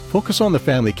Focus on the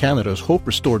Family Canada's Hope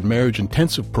Restored Marriage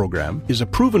Intensive program is a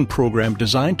proven program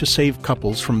designed to save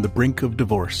couples from the brink of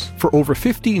divorce. For over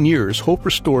 15 years, Hope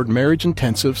Restored Marriage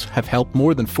Intensives have helped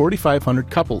more than 4,500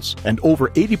 couples, and over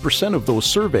 80% of those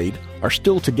surveyed are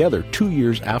still together 2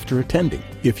 years after attending.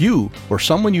 If you or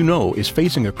someone you know is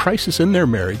facing a crisis in their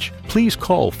marriage, please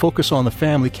call Focus on the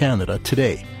Family Canada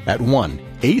today at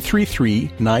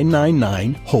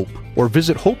 1-833-999-HOPE or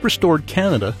visit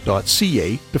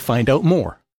hoperestoredcanada.ca to find out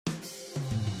more.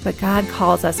 But God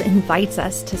calls us, invites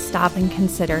us to stop and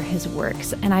consider His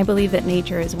works. And I believe that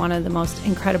nature is one of the most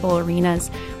incredible arenas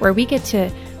where we get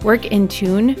to work in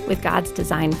tune with God's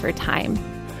design for time.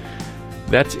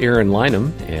 That's Erin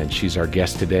Lynham, and she's our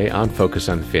guest today on Focus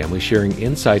on the Family, sharing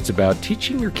insights about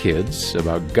teaching your kids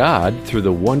about God through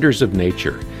the wonders of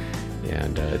nature.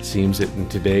 And it seems that in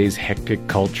today's hectic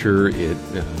culture, it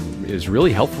is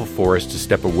really helpful for us to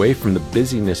step away from the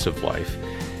busyness of life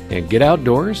and get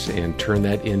outdoors and turn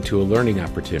that into a learning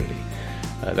opportunity.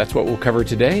 That's what we'll cover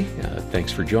today.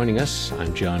 Thanks for joining us.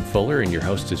 I'm John Fuller, and your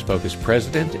host is Focus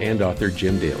President and author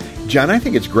Jim Daly. John, I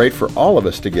think it's great for all of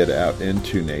us to get out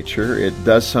into nature. It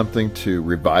does something to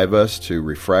revive us, to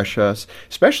refresh us,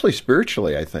 especially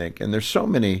spiritually, I think. And there's so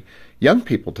many young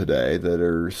people today that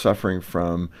are suffering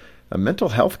from a mental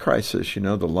health crisis, the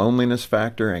loneliness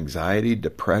factor, anxiety,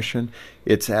 depression.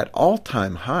 It's at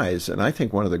all-time highs, and I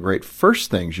think one of the great first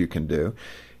things you can do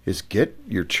is get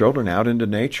your children out into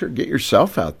nature, get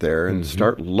yourself out there and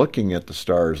start looking at the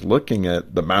stars, looking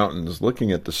at the mountains,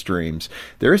 looking at the streams.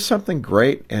 There is something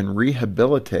great and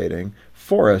rehabilitating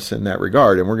for us in that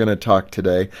regard, and we're going to talk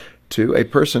today to a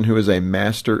person who is a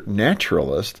master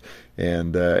naturalist,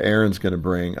 and Erin's going to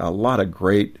bring a lot of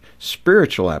great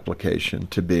spiritual application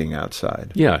to being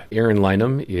outside. Yeah, Erin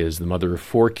Lynham is the mother of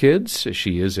 4 kids.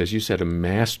 She is, as you said, a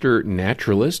master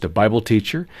naturalist, a Bible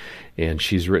teacher, and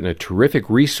she's written a terrific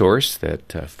resource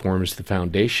that forms the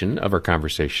foundation of our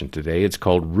conversation today. It's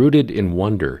called Rooted in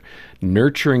Wonder,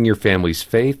 Nurturing Your Family's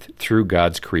Faith Through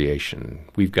God's Creation.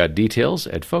 We've got details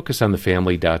at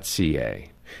focusonthefamily.ca.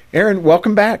 Erin,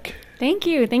 welcome back. Thank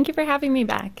you. Thank you for having me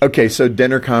back. Okay, so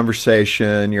dinner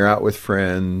conversation, you're out with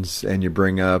friends, and you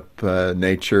bring up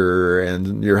nature,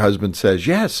 and your husband says,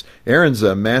 yes, Erin's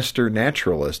a master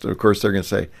naturalist. Of course, they're going to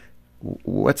say,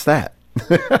 what's that?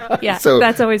 Yeah, so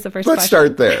that's always the first let's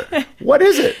question. Start there. What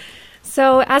is it?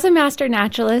 So as a master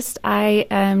naturalist, I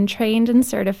am trained and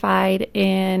certified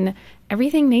in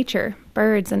everything nature,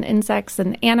 birds and insects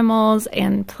and animals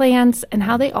and plants and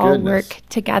how they all work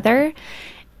together.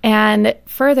 And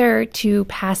further, to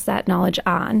pass that knowledge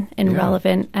on in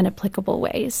relevant and applicable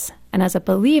ways. And as a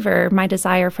believer, my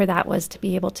desire for that was to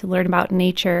be able to learn about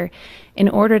nature in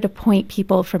order to point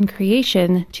people from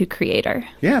creation to creator.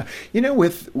 Yeah.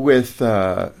 With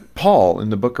Paul in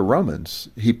the book of Romans,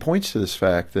 he points to this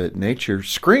fact that nature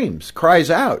cries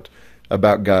out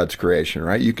about God's creation,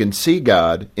 right? You can see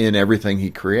God in everything He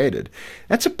created.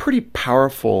 That's a pretty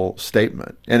powerful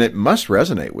statement, and it must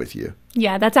resonate with you.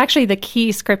 Yeah, that's actually the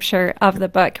key scripture of the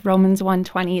book, Romans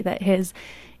 1:20, that His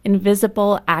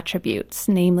invisible attributes,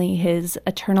 namely His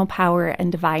eternal power and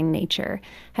divine nature,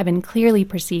 have been clearly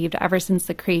perceived ever since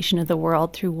the creation of the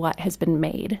world through what has been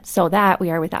made, so that we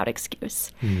are without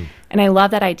excuse. And I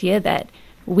love that idea that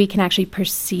we can actually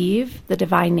perceive the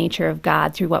divine nature of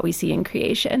God through what we see in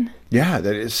creation. Yeah,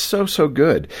 that is so, so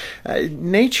good.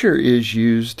 Nature is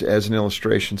used as an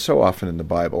illustration so often in the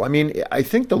Bible. I mean, I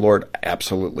think the Lord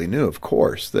absolutely knew, of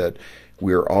course, that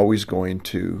we're always going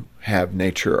to have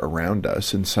nature around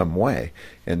us in some way.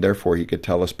 And therefore, He could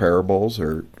tell us parables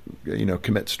or,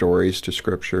 commit stories to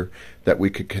Scripture that we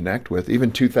could connect with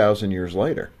even 2,000 years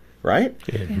later. Right?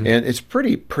 Mm-hmm. And it's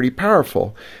pretty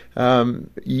powerful.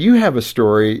 You have a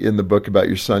story in the book about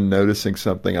your son noticing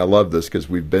something. I love this because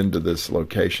we've been to this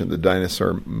location, the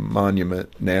Dinosaur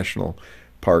Monument National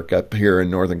Park up here in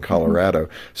northern Colorado.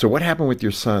 So what happened with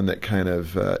your son that kind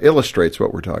of illustrates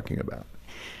what we're talking about?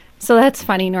 So that's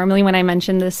funny. Normally when I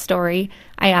mention this story,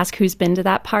 I ask who's been to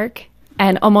that park.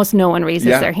 And almost no one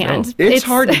raises their hand. No. It's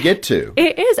hard to get to.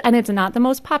 It is. And it's not the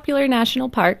most popular national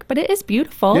park, but it is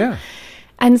beautiful. Yeah.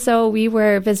 And so we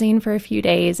were visiting for a few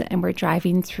days, and we're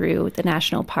driving through the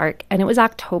national park, and it was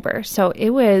October, so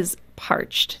it was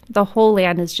parched. The whole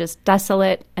land is just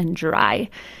desolate and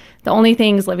dry. The only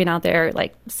things living out there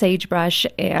like sagebrush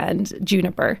and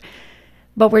juniper.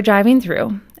 But we're driving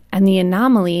through, and the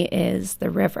anomaly is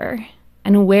the river.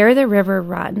 And where the river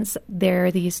runs, there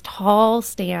are these tall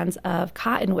stands of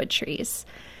cottonwood trees.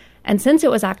 And since it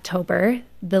was October,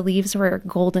 the leaves were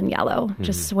golden yellow,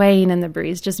 just swaying in the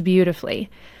breeze, just beautifully.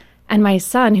 And my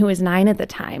son, who was 9 at the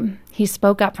time, he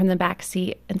spoke up from the back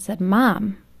seat and said,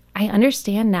 "Mom, I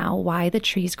understand now why the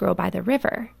trees grow by the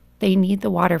river. They need the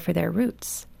water for their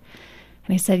roots.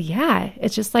 And I said, yeah,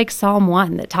 it's just like Psalm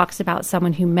 1 that talks about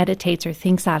someone who meditates or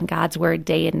thinks on God's word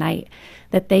day and night,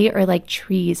 that they are like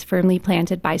trees firmly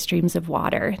planted by streams of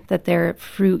water, that their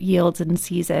fruit yields in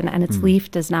season and its leaf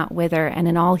does not wither, and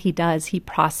in all he does, he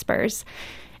prospers.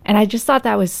 And I just thought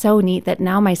that was so neat that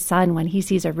now my son, when he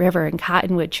sees a river and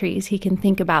cottonwood trees, he can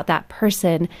think about that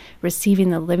person receiving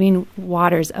the living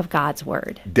waters of God's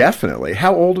word. Definitely.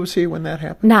 How old was he when that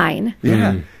happened? 9.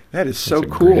 Yeah. That is so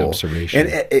That's a cool. great observation.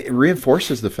 And it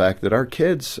reinforces the fact that our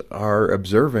kids are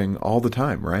observing all the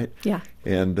time, right? Yeah.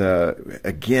 And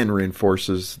again,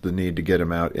 reinforces the need to get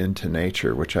them out into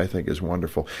nature, which I think is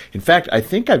wonderful. In fact, I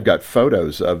think I've got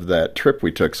photos of that trip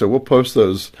we took, so we'll post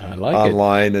those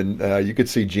online. And you could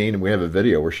see Jean, and we have a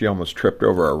video where she almost tripped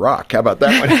over a rock. How about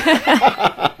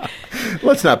that one?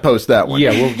 Let's not post that one.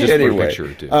 Yeah, we'll just put a anyway, picture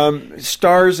or two.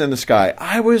 Stars in the sky.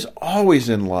 I was always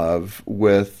in love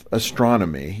with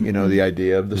astronomy, the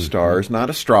idea of the stars,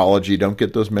 not astrology, don't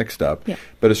get those mixed up,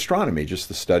 but astronomy, just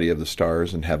the study of the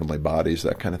stars and heavenly bodies,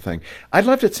 that kind of thing. I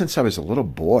loved it since I was a little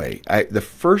boy. The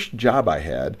first job I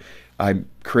had, I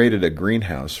created a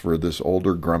greenhouse for this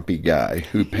older, grumpy guy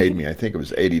who paid me, I think it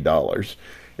was $80.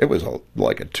 It was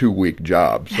like a 2-week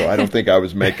job, so I don't think I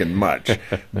was making much.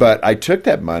 But I took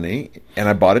that money and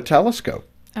I bought a telescope.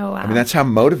 Oh, wow. I mean, that's how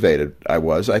motivated I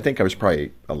was. I think I was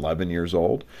probably 11 years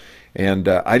old. And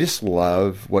I just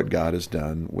love what God has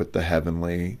done with the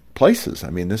heavenly places. I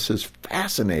mean, this is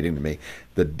fascinating to me.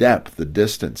 The depth, the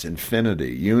distance,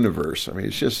 infinity, universe. I mean,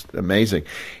 it's just amazing.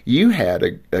 You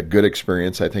had a good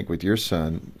experience, I think, with your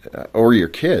son or your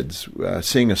kids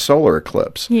seeing a solar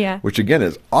eclipse. Yeah. Which, again,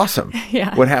 is awesome.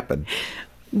 Yeah. What happened?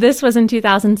 This was in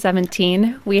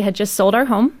 2017. We had just sold our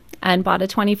home and bought a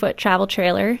 20-foot travel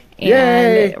trailer. And,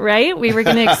 Yay! Right? We were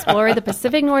going to explore the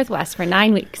Pacific Northwest for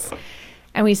 9 weeks.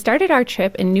 And we started our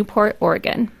trip in Newport,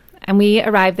 Oregon. And we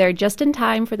arrived there just in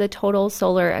time for the total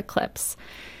solar eclipse.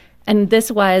 And this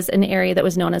was an area that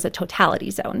was known as a totality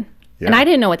zone. Yeah. And I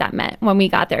didn't know what that meant when we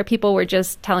got there. People were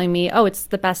just telling me, oh, it's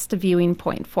the best viewing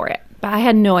point for it. But I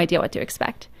had no idea what to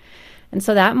expect. And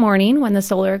so that morning when the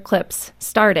solar eclipse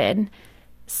started,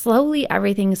 slowly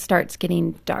everything starts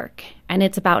getting dark. And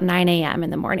it's about 9 a.m. in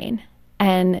the morning.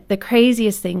 And the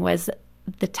craziest thing was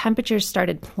the temperatures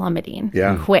started plummeting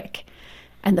quick.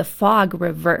 And the fog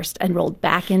reversed and rolled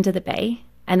back into the bay.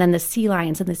 And then the sea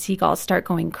lions and the seagulls start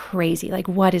going crazy. Like,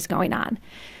 what is going on?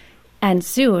 And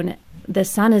soon, the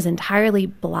sun is entirely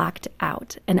blocked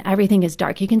out and everything is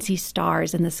dark. You can see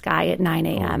stars in the sky at 9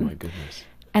 a.m. Oh, my goodness.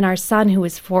 And our son, who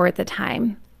was 4 at the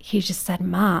time, he just said,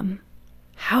 Mom,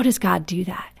 how does God do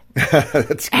that?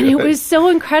 That's good. And it was so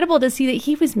incredible to see that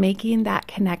he was making that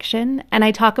connection. And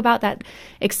I talk about that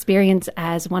experience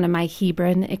as one of my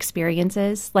Hebron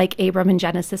experiences, like Abram in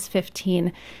Genesis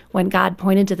 15, when God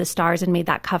pointed to the stars and made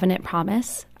that covenant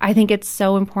promise. I think it's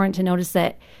so important to notice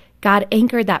that God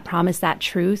anchored that promise, that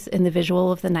truth, in the visual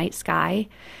of the night sky,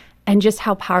 and just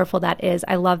how powerful that is.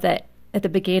 I love that at the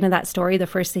beginning of that story, the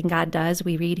first thing God does,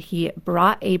 we read, he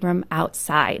brought Abram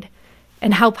outside.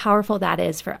 And how powerful that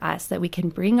is for us, that we can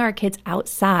bring our kids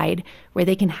outside where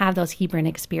they can have those Hebron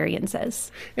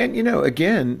experiences. And,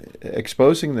 again,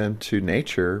 exposing them to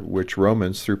nature, which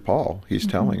Romans, through Paul, he's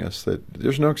telling us that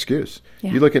there's no excuse.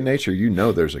 Yeah. You look at nature,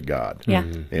 there's a God. Yeah.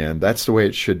 And that's the way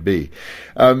it should be.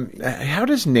 How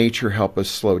does nature help us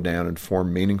slow down and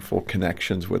form meaningful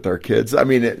connections with our kids? I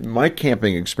mean, my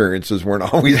camping experiences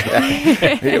weren't always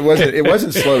that. It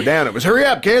wasn't slow down. It was, hurry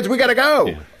up, kids, we got to go.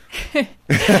 Yeah.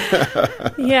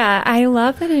 Yeah, I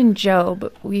love that in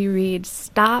Job we read,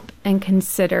 stop and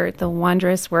consider the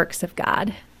wondrous works of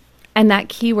God. And that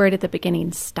key word at the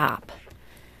beginning, stop.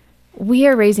 We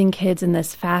are raising kids in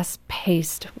this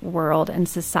fast-paced world and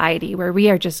society where we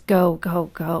are just go, go,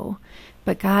 go.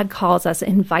 But God calls us,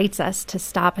 invites us to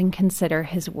stop and consider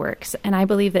his works. And I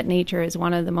believe that nature is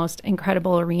one of the most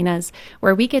incredible arenas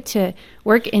where we get to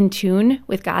work in tune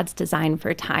with God's design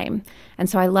for time. And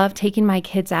so I love taking my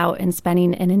kids out and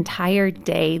spending an entire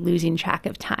day losing track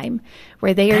of time,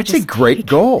 where they are That's just... a great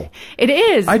goal. It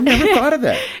is. I'd never thought of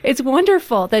that. It's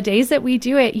wonderful. The days that we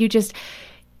do it,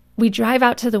 we drive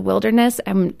out to the wilderness,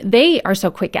 and they are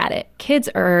so quick at it. Kids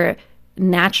are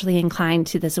naturally inclined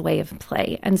to this way of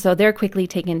play. And so they're quickly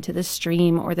taken to the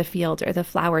stream or the fields or the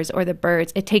flowers or the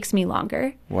birds. It takes me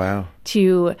longer. Wow.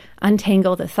 To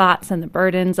untangle the thoughts and the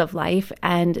burdens of life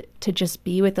and to just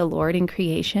be with the Lord in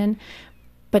creation,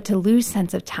 but to lose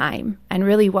sense of time. And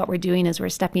really what we're doing is we're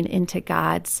stepping into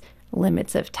God's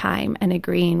limits of time and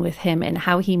agreeing with him and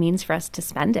how he means for us to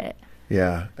spend it.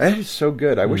 Yeah, that is so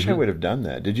good. I wish I would have done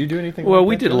that. Did you do anything? Well, like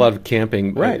we that, did a John? lot of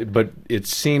camping, Right. but it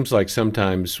seems like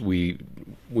sometimes we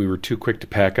were too quick to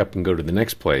pack up and go to the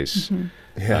next place.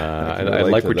 Yeah, I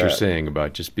like what you're saying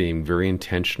about just being very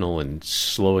intentional and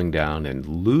slowing down and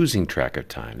losing track of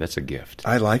time. That's a gift.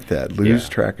 I like that. Lose Yeah.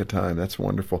 track of time. That's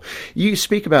wonderful. You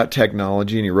speak about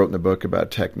technology, and you wrote in the book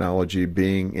about technology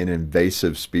being an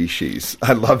invasive species.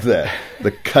 I love that.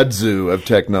 The kudzu of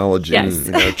technology, Yes.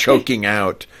 choking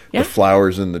out Yeah. the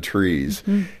flowers and the trees.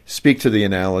 Speak to the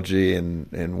analogy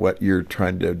and what you're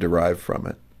trying to derive from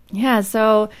it. Yeah,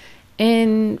 so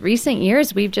in recent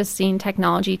years, we've just seen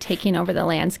technology taking over the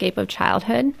landscape of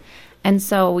childhood. And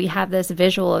so we have this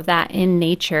visual of that in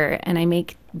nature, and I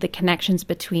make the connections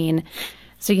between.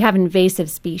 So you have invasive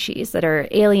species that are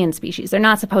alien species. They're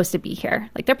not supposed to be here.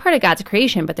 Like, they're part of God's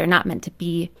creation, but they're not meant to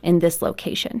be in this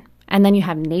location. And then you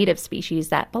have native species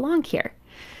that belong here.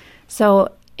 So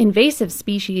invasive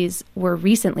species were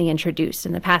recently introduced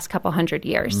in the past couple hundred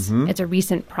years. It's a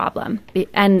recent problem.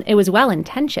 And it was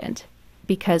well-intentioned,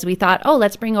 because we thought, oh,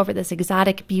 let's bring over this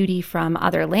exotic beauty from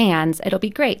other lands. It'll be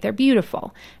great. They're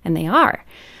beautiful. And they are.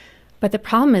 But the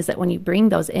problem is that when you bring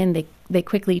those in, they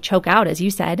quickly choke out, as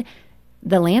you said,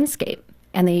 the landscape,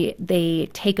 and they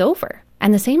take over.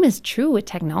 And the same is true with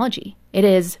technology. It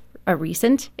is a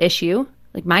recent issue.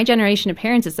 Like, my generation of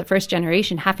parents is the first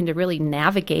generation having to really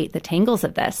navigate the tangles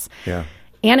of this. Yeah.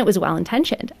 And it was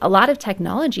well-intentioned. A lot of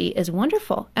technology is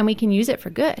wonderful, and we can use it for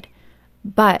good.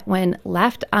 But when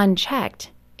left unchecked,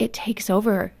 it takes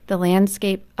over the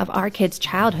landscape of our kids'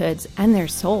 childhoods and their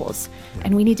souls.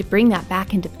 And we need to bring that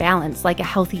back into balance, like a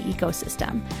healthy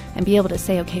ecosystem, and be able to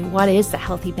say, okay, what is the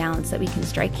healthy balance that we can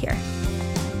strike here?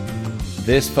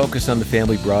 This Focus on the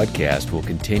Family broadcast will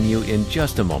continue in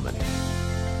just a moment.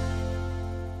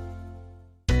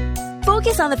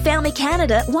 Focus on the Family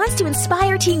Canada wants to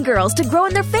inspire teen girls to grow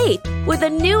in their faith with a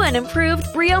new and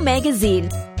improved Brio magazine.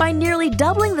 By nearly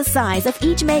doubling the size of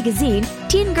each magazine,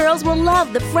 teen girls will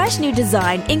love the fresh new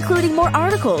design, including more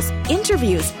articles,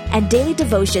 interviews, and daily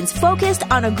devotions focused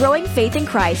on a growing faith in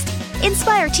Christ.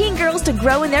 Inspire teen girls to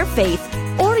grow in their faith.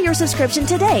 Order your subscription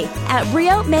today at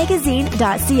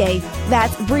briomagazine.ca.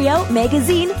 That's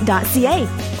briomagazine.ca.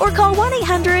 Or call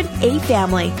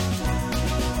 1-800-A-FAMILY.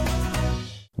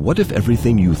 What if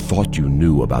everything you thought you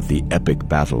knew about the epic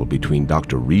battle between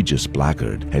Dr. Regis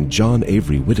Blackard and John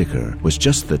Avery Whitaker was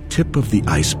just the tip of the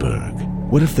iceberg?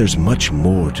 What if there's much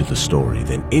more to the story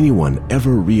than anyone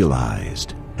ever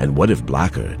realized? And what if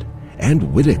Blackard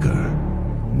and Whitaker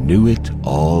knew it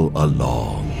all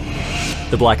along?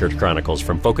 The Blackard Chronicles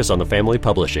from Focus on the Family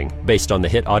Publishing, based on the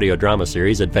hit audio drama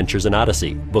series Adventures in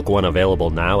Odyssey. Book 1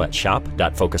 available now at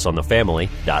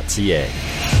shop.focusonthefamily.ca.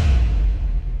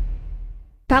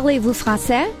 Parlez-vous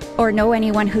français or know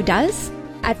anyone who does?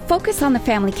 At Focus on the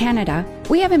Family Canada,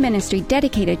 we have a ministry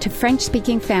dedicated to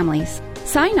French-speaking families.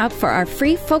 Sign up for our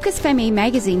free Focus Famille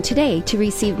magazine today to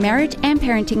receive marriage and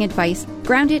parenting advice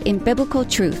grounded in biblical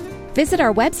truth. Visit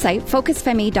our website,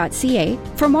 focusfamille.ca,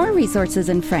 for more resources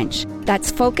in French.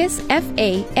 That's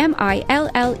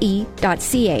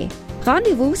focusfamille.ca.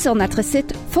 Rendez-vous sur notre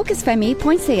site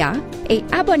focusfamille.ca et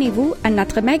abonnez-vous à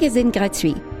notre magazine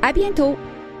gratuit. À bientôt!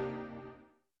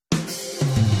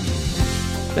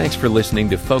 Thanks for listening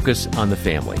to Focus on the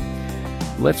Family.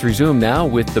 Let's resume now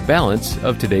with the balance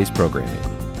of today's programming.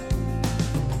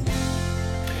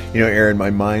 Aaron, my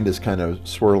mind is kind of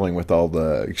swirling with all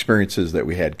the experiences that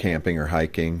we had camping or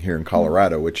hiking here in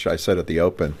Colorado, which I said at the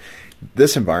open.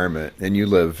 This environment, and you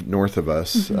live north of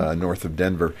us, north of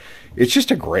Denver, it's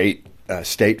just a great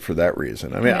state for that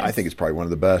reason. I mean, Yes. I think it's probably one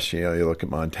of the best. You look at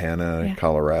Montana,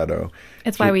 Colorado.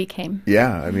 It's why we came.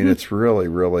 Yeah, I mean, it's really,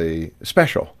 really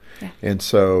special. Yeah. And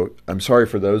so I'm sorry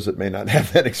for those that may not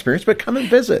have that experience, but come and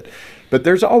visit. But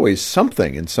there's always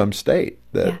something in some state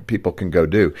that people can go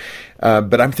do.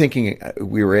 But I'm thinking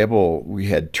we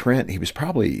had Trent. He was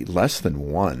probably less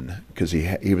than one because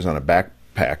he was on a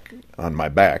backpack on my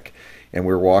back. And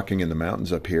we were walking in the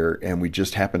mountains up here, and we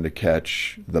just happened to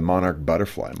catch the monarch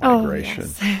butterfly migration.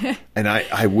 Oh, yes. And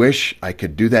I wish I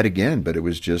could do that again, but it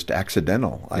was just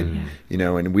accidental.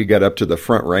 And we got up to the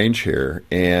Front Range here,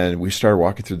 and we started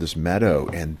walking through this meadow,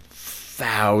 and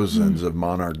thousands of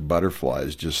monarch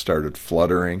butterflies just started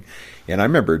fluttering. And I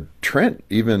remember Trent,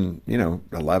 even,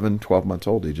 11, 12 months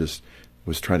old, he just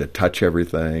was trying to touch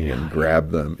everything and grab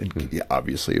them. And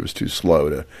obviously, it was too slow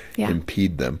to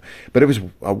impede them. But it was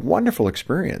a wonderful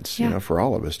experience, for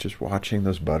all of us, just watching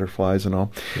those butterflies and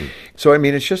all. So, I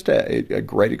mean, it's just a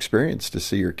great experience to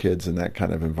see your kids in that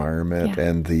kind of environment.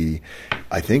 And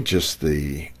I think just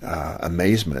the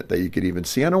amazement that you could even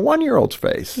see on a 1-year-old's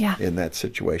face in that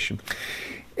situation.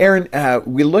 Aaron,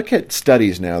 we look at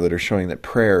studies now that are showing that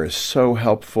prayer is so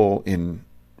helpful in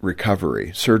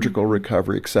recovery, surgical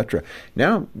recovery, etc.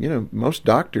 Now, most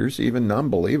doctors, even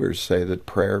non-believers, say that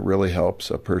prayer really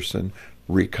helps a person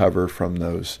recover from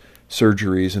those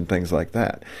surgeries and things like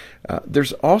that.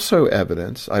 There's also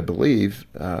evidence, I believe,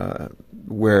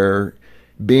 where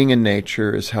being in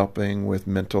nature is helping with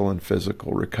mental and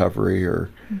physical recovery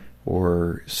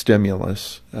or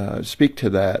stimulus. Speak to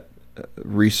that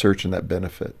research and that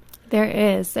benefit. There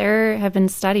is. There have been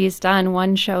studies done.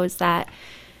 One shows that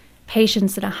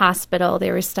patients in a hospital,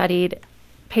 they were studied,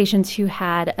 patients who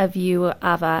had a view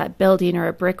of a building or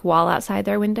a brick wall outside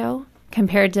their window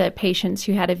compared to patients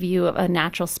who had a view of a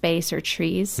natural space or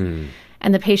trees.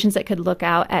 And the patients that could look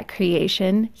out at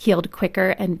creation healed quicker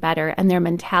and better, and their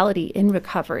mentality in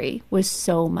recovery was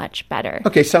so much better.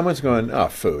 Okay, someone's going, oh,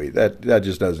 phooey, that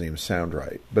just doesn't even sound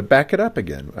right. But back it up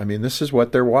again. I mean, this is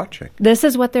what they're watching. This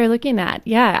is what they're looking at.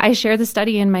 Yeah, I share the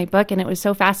study in my book, and it was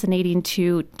so fascinating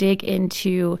to dig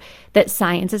into that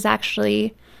science is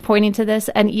actually pointing to this,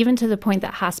 and even to the point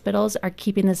that hospitals are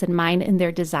keeping this in mind in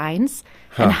their designs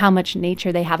and how much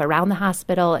nature they have around the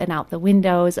hospital and out the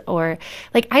windows. Or,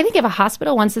 like, I think if a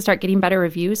hospital wants to start getting better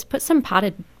reviews, put some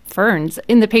potted ferns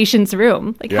in the patient's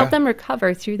room. Help them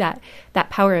recover through that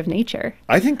power of nature.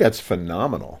 I think that's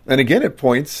phenomenal. And again, it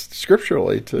points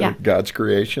scripturally to God's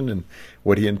creation and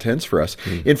what he intends for us.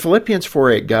 In Philippians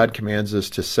 4:8, God commands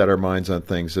us to set our minds on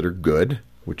things that are good,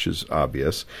 which is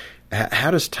obvious.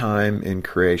 How does time in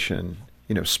creation,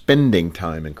 spending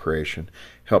time in creation,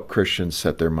 help Christians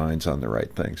set their minds on the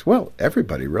right things? Well,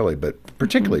 everybody really, but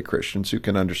particularly Christians who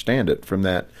can understand it from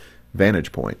that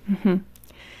vantage point.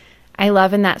 I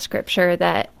love in that scripture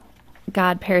that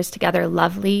God pairs together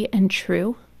lovely and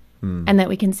true, and that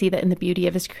we can see that in the beauty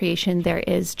of his creation there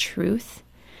is truth.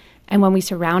 And when we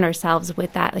surround ourselves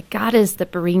with that, God is the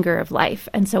bringer of life.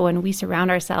 And so when we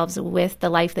surround ourselves with the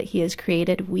life that he has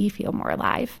created, we feel more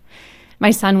alive.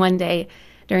 My son one day,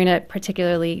 during a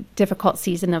particularly difficult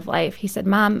season of life, he said,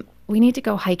 Mom, we need to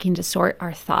go hiking to sort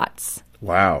our thoughts.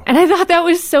 Wow. And I thought that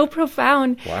was so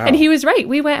profound. Wow. And he was right.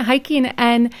 We went hiking,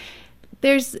 and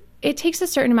it takes a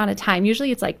certain amount of time.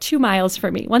 Usually it's like 2 miles for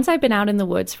me. Once I've been out in the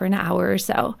woods for an hour or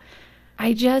so,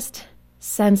 I just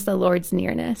sense the Lord's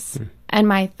nearness. And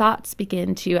my thoughts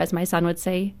begin to, as my son would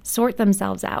say, sort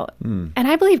themselves out. And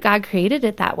I believe God created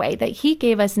it that way, that he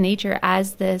gave us nature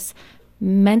as this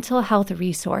mental health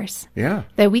resource. Yeah.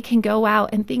 That we can go out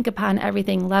and think upon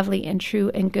everything lovely and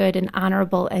true and good and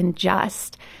honorable and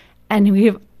just. And we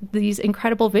have these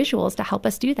incredible visuals to help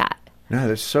us do that. No,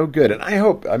 that's so good. And I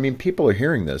hope, people are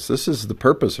hearing this. This is the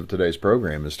purpose of today's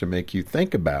program, is to make you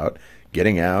think about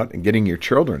getting out and getting your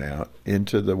children out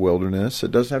into the wilderness.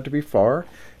 It doesn't have to be far,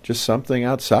 just something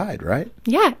outside, right?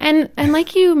 Yeah. And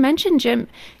like you mentioned, Jim,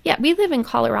 we live in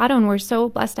Colorado and we're so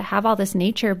blessed to have all this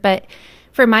nature. But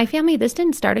for my family, this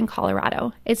didn't start in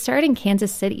Colorado. It started in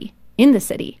Kansas City, in the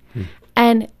city.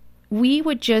 And we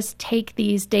would just take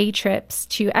these day trips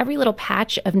to every little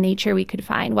patch of nature we could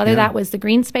find, whether that was the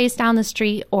green space down the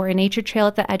street or a nature trail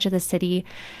at the edge of the city.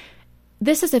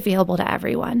 This is available to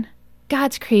everyone.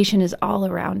 God's creation is all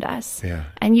around us. Yeah.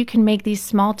 And you can make these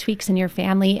small tweaks in your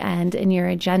family and in your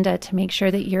agenda to make sure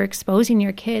that you're exposing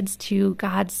your kids to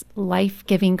God's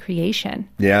life-giving creation.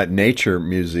 Yeah, nature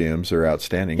museums are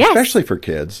outstanding, yes. Especially for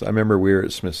kids. I remember we were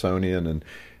at Smithsonian and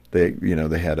they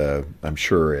had a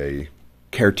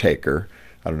caretaker.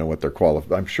 I don't know what they're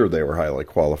qualified. I'm sure they were highly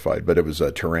qualified, but it was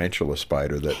a tarantula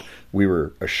spider that we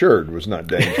were assured was not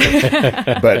dangerous.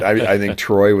 But I think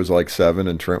Troy was like 7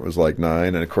 and Trent was like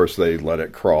 9. And of course they let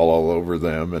it crawl all over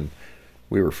them and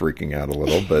we were freaking out a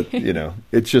little, but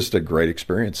it's just a great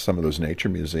experience. Some of those nature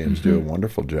museums do a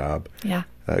wonderful job. Yeah.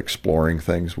 Exploring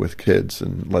things with kids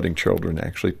and letting children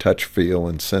actually touch, feel,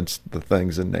 and sense the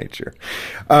things in nature.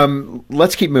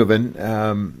 Let's keep moving.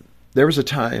 There was a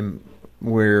time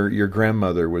where your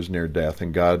grandmother was near death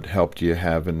and God helped you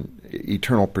have an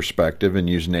eternal perspective and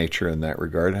use nature in that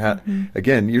regard.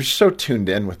 Again, you're so tuned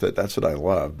in with it. That's what I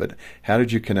love. But how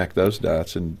did you connect those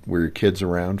dots, and were your kids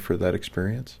around for that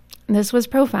experience? This was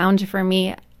profound for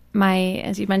me.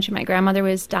 As you mentioned, my grandmother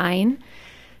was dying.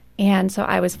 And so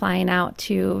I was flying out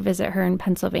to visit her in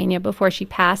Pennsylvania before she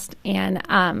passed. And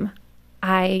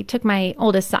I took my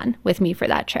oldest son with me for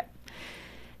that trip.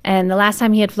 And the last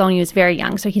time he had flown, he was very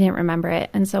young, so he didn't remember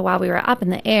it. And so while we were up in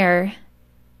the air,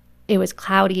 it was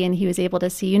cloudy, and he was able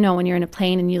to see, when you're in a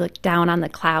plane and you look down on the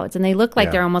clouds, and they look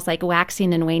like they're almost like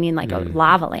waxing and waning like a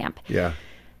lava lamp. Yeah.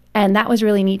 And that was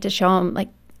really neat to show him,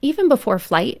 even before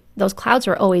flight, those clouds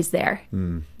were always there.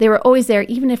 They were always there,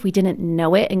 even if we didn't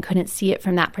know it and couldn't see it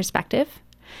from that perspective.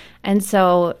 And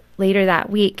so, later that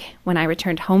week, when I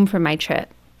returned home from my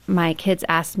trip, my kids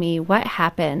asked me, what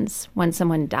happens when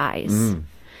someone dies?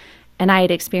 And I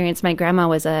had experienced, my grandma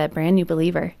was a brand new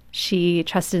believer. She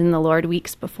trusted in the Lord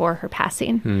weeks before her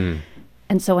passing.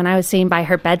 And so when I was sitting by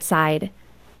her bedside,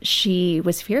 she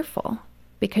was fearful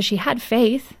because she had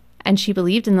faith and she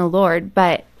believed in the Lord,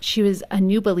 but she was a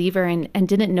new believer and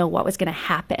didn't know what was going to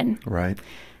happen. Right.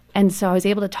 And so I was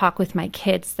able to talk with my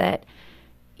kids that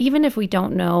even if we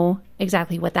don't know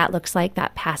exactly what that looks like,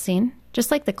 that passing,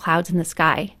 just like the clouds in the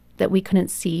sky that we couldn't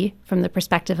see from the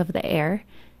perspective of the air,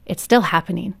 it's still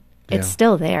happening. It's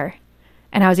still there.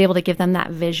 And I was able to give them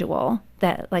that visual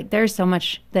that, like, there's so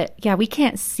much that, we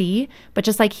can't see, but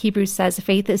just like Hebrews says,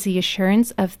 faith is the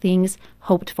assurance of things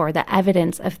hoped for, the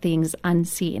evidence of things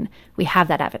unseen. We have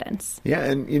that evidence. Yeah,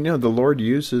 and the Lord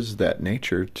uses that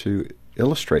nature to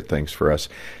illustrate things for us.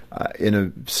 In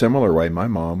a similar way, my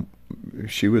mom,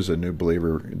 she was a new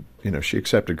believer. She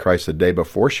accepted Christ the day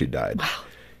before she died. Wow.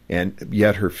 And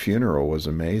yet her funeral was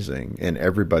amazing, and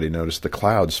everybody noticed the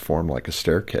clouds formed like a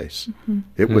staircase.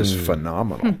 It was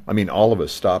phenomenal. I mean, all of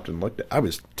us stopped and looked. I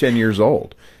was 10 years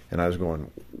old, and I was going,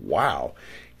 wow.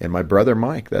 And my brother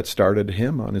Mike, that started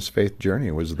him on his faith journey,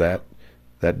 was that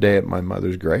day at my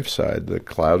mother's graveside. The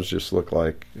clouds just looked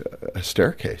like a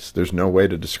staircase. There's no way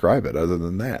to describe it other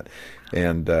than that.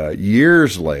 And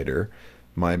years later,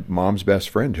 my mom's best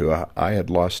friend, who I had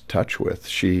lost touch with,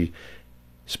 she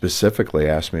specifically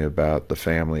asked me about the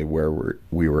family where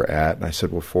we were at. And I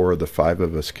said, well, 4 of the 5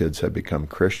 of us kids have become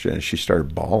Christian. And she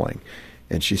started bawling.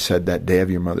 And she said, that day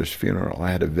of your mother's funeral,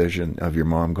 I had a vision of your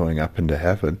mom going up into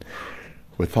heaven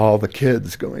with all the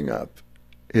kids going up.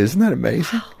 Isn't that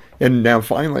amazing? Wow. And now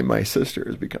finally my sister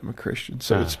has become a Christian.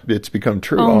 So it's become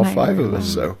true, all 5 of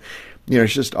us. So,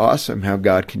 it's just awesome how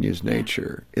God can use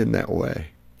nature in that way.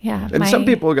 Yeah. And some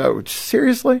people go,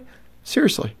 seriously?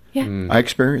 Seriously? Yeah. I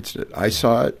experienced it. I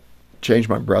saw it change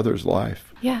my brother's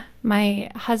life. Yeah. My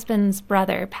husband's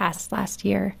brother passed last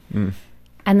year. And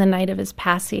the night of his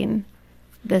passing,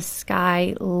 the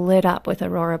sky lit up with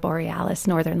Aurora Borealis,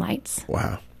 Northern Lights.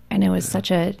 Wow. And it was such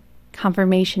a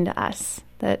confirmation to us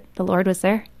that the Lord was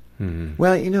there.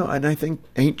 Well, and I think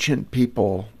ancient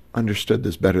people understood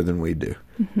this better than we do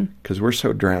because we're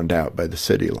so drowned out by the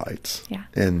city lights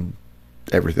and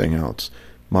everything else,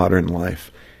 modern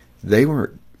life.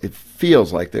 It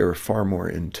feels like they were far more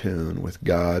in tune with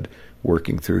God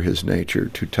working through his nature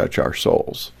to touch our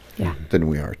souls than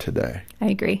we are today. I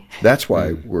agree. That's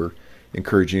why we're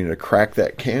encouraging you to crack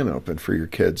that can open for your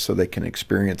kids so they can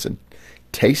experience and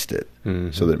taste it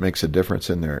so that it makes a difference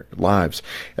in their lives.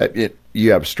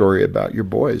 You have a story about your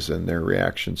boys and their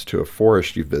reactions to a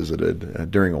forest you visited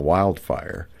during a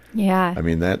wildfire. Yeah. I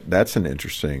mean, that's an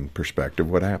interesting perspective.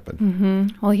 What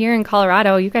happened? Well, here in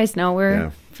Colorado, you guys know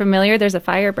we're familiar. There's a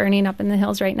fire burning up in the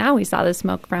hills right now we saw the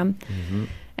smoke from.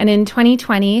 And in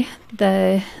 2020,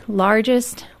 the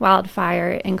largest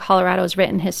wildfire in Colorado's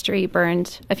written history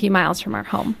burned a few miles from our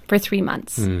home for 3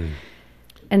 months.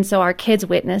 And so our kids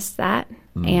witnessed that.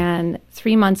 And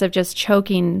 3 months of just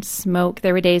choking smoke.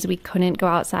 There were days we couldn't go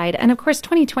outside. And of course,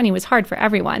 2020 was hard for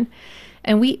everyone.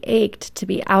 And we ached to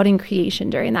be out in creation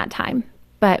during that time.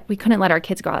 But we couldn't let our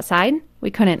kids go outside.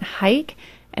 We couldn't hike.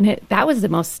 And that was the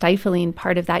most stifling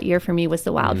part of that year for me, was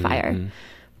the wildfire.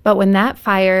 But when that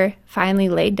fire finally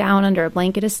laid down under a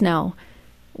blanket of snow,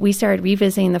 we started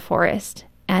revisiting the forest.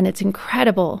 And it's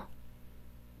incredible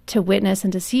to witness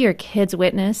and to see your kids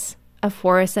witness a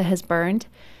forest that has burned,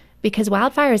 because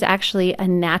wildfire is actually a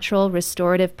natural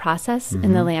restorative process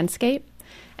in the landscape.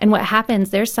 And what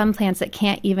happens, there's some plants that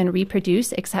can't even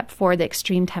reproduce except for the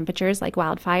extreme temperatures, like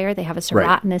wildfire. They have a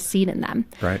serotinous seed in them.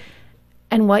 Right.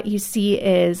 And what you see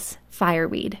is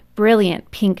fireweed,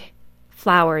 brilliant pink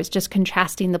flowers just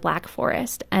contrasting the black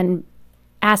forest. And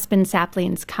aspen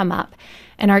saplings come up.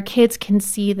 And our kids can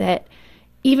see that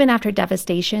even after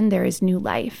devastation, there is new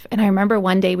life. And I remember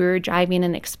one day we were driving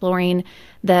and exploring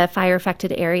the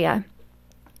fire-affected area.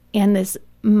 And this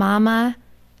mama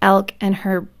elk and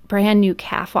her brand new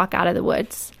calf walk out of the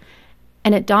woods.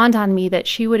 And it dawned on me that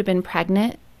she would have been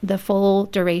pregnant the full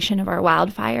duration of our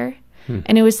wildfire.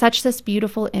 And it was such this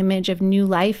beautiful image of new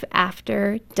life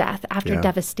after death, after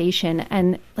devastation.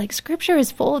 And like Scripture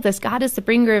is full of this. God is the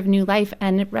bringer of new life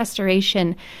and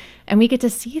restoration. And we get to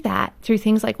see that through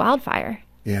things like wildfire.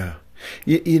 Yeah.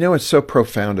 You know what's so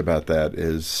profound about that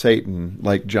is Satan,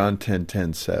 like John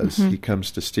 10:10 says, he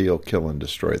comes to steal, kill, and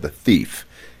destroy. The thief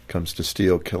comes to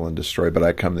steal, kill, and destroy, but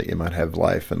I come that you might have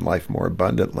life and life more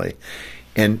abundantly.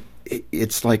 And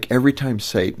it's like every time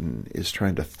Satan is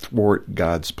trying to thwart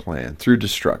God's plan through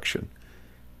destruction,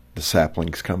 the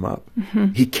saplings come up.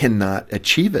 He cannot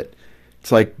achieve it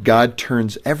It's like God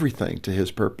turns everything to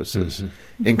his purposes,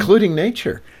 including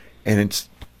nature. And it's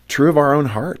true of our own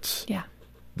hearts. Yeah.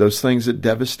 Those things that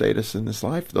devastate us in this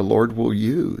life, the Lord will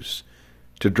use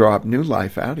to draw up new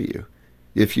life out of you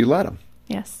if you let him.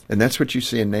 Yes. And that's what you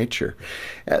see in nature.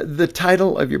 The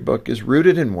title of your book is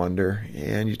Rooted in Wonder,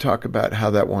 and you talk about how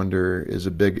that wonder is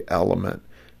a big element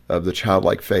of the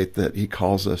childlike faith that he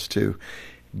calls us to.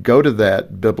 Go to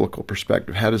that biblical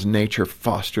perspective. How does nature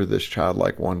foster this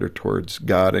childlike wonder towards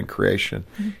God and creation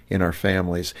in our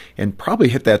families? And probably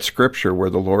hit that scripture where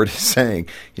the Lord is saying,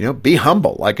 be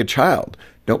humble like a child.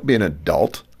 Don't be an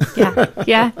adult.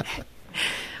 Yeah.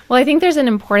 Well, I think there's an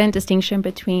important distinction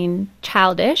between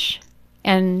childish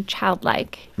and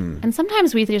childlike. And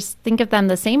sometimes we just think of them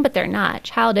the same, but they're not.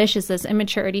 Childish is this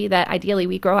immaturity that ideally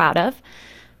we grow out of.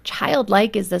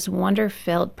 Childlike is this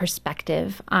wonder-filled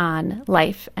perspective on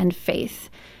life and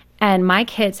faith. And my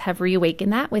kids have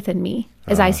reawakened that within me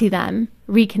as I see them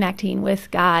reconnecting with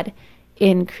God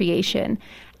in creation.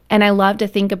 And I love to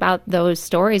think about those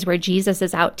stories where Jesus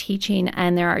is out teaching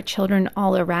and there are children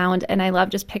all around. And I love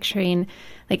just picturing,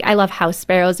 I love house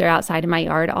sparrows. They're outside in my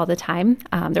yard all the time.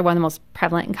 They're one of the most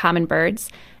prevalent and common birds.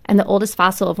 And the oldest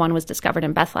fossil of one was discovered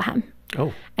in Bethlehem.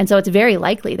 Oh. And so it's very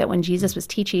likely that when Jesus was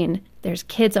teaching, there's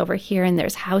kids over here and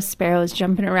there's house sparrows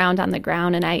jumping around on the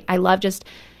ground. And I love just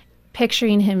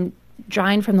picturing him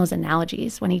drawing from those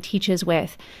analogies when he teaches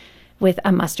with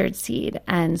a mustard seed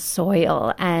and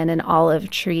soil and an olive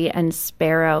tree and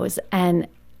sparrows. And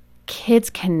kids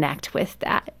connect with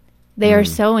that. They are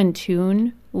so in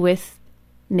tune with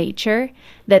nature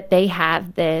that they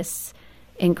have this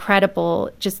incredible,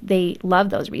 they love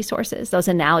those resources, those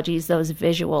analogies, those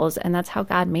visuals, and that's how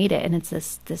God made it. And it's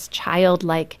this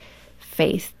childlike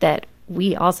faith that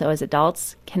we also as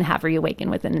adults can have reawaken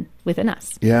within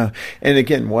us. Yeah. And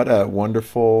again, what a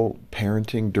wonderful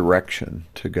parenting direction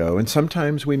to go. And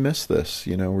sometimes we miss this.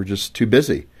 We're just too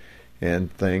busy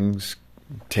and things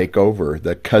take over.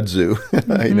 The kudzu,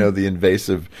 the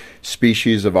invasive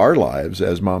species of our lives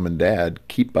as mom and dad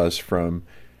keep us from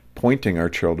pointing our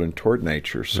children toward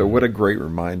nature. So what a great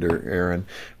reminder, Aaron.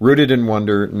 Rooted in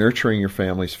Wonder, nurturing your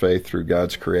family's faith through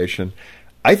God's creation.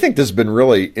 I think this has been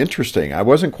really interesting. I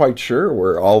wasn't quite sure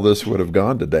where all this would have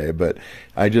gone today, but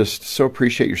I just so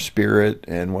appreciate your spirit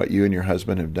and what you and your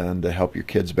husband have done to help your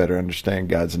kids better understand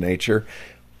God's nature.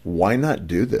 Why not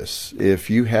do this if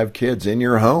you have kids in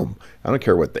your home? I don't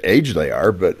care what the age they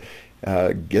are, but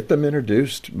get them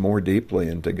introduced more deeply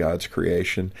into God's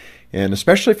creation. And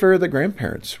especially for the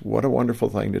grandparents, what a wonderful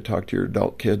thing to talk to your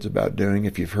adult kids about doing.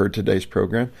 If you've heard today's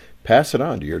program, pass it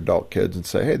on to your adult kids and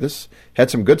say, hey, this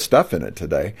had some good stuff in it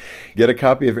today. Get a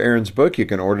copy of Aaron's book. You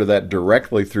can order that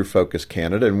directly through Focus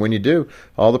Canada. And when you do,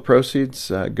 all the proceeds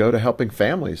go to helping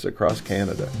families across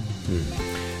Canada.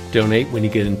 Donate when you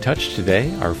get in touch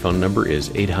today. Our phone number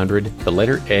is 800, the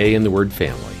letter A in the word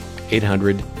family,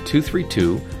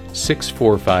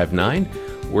 800-232-6459.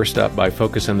 Or stop by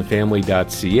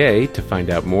focusonthefamily.ca to find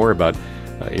out more about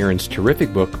Aaron's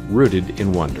terrific book, Rooted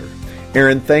in Wonder.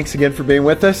 Aaron, thanks again for being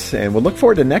with us, and we'll look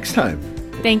forward to next time.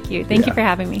 Thank you. Thank you for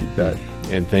having me.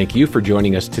 And thank you for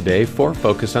joining us today for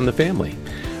Focus on the Family.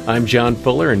 I'm John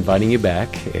Fuller, inviting you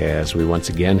back as we once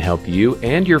again help you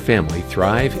and your family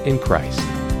thrive in Christ.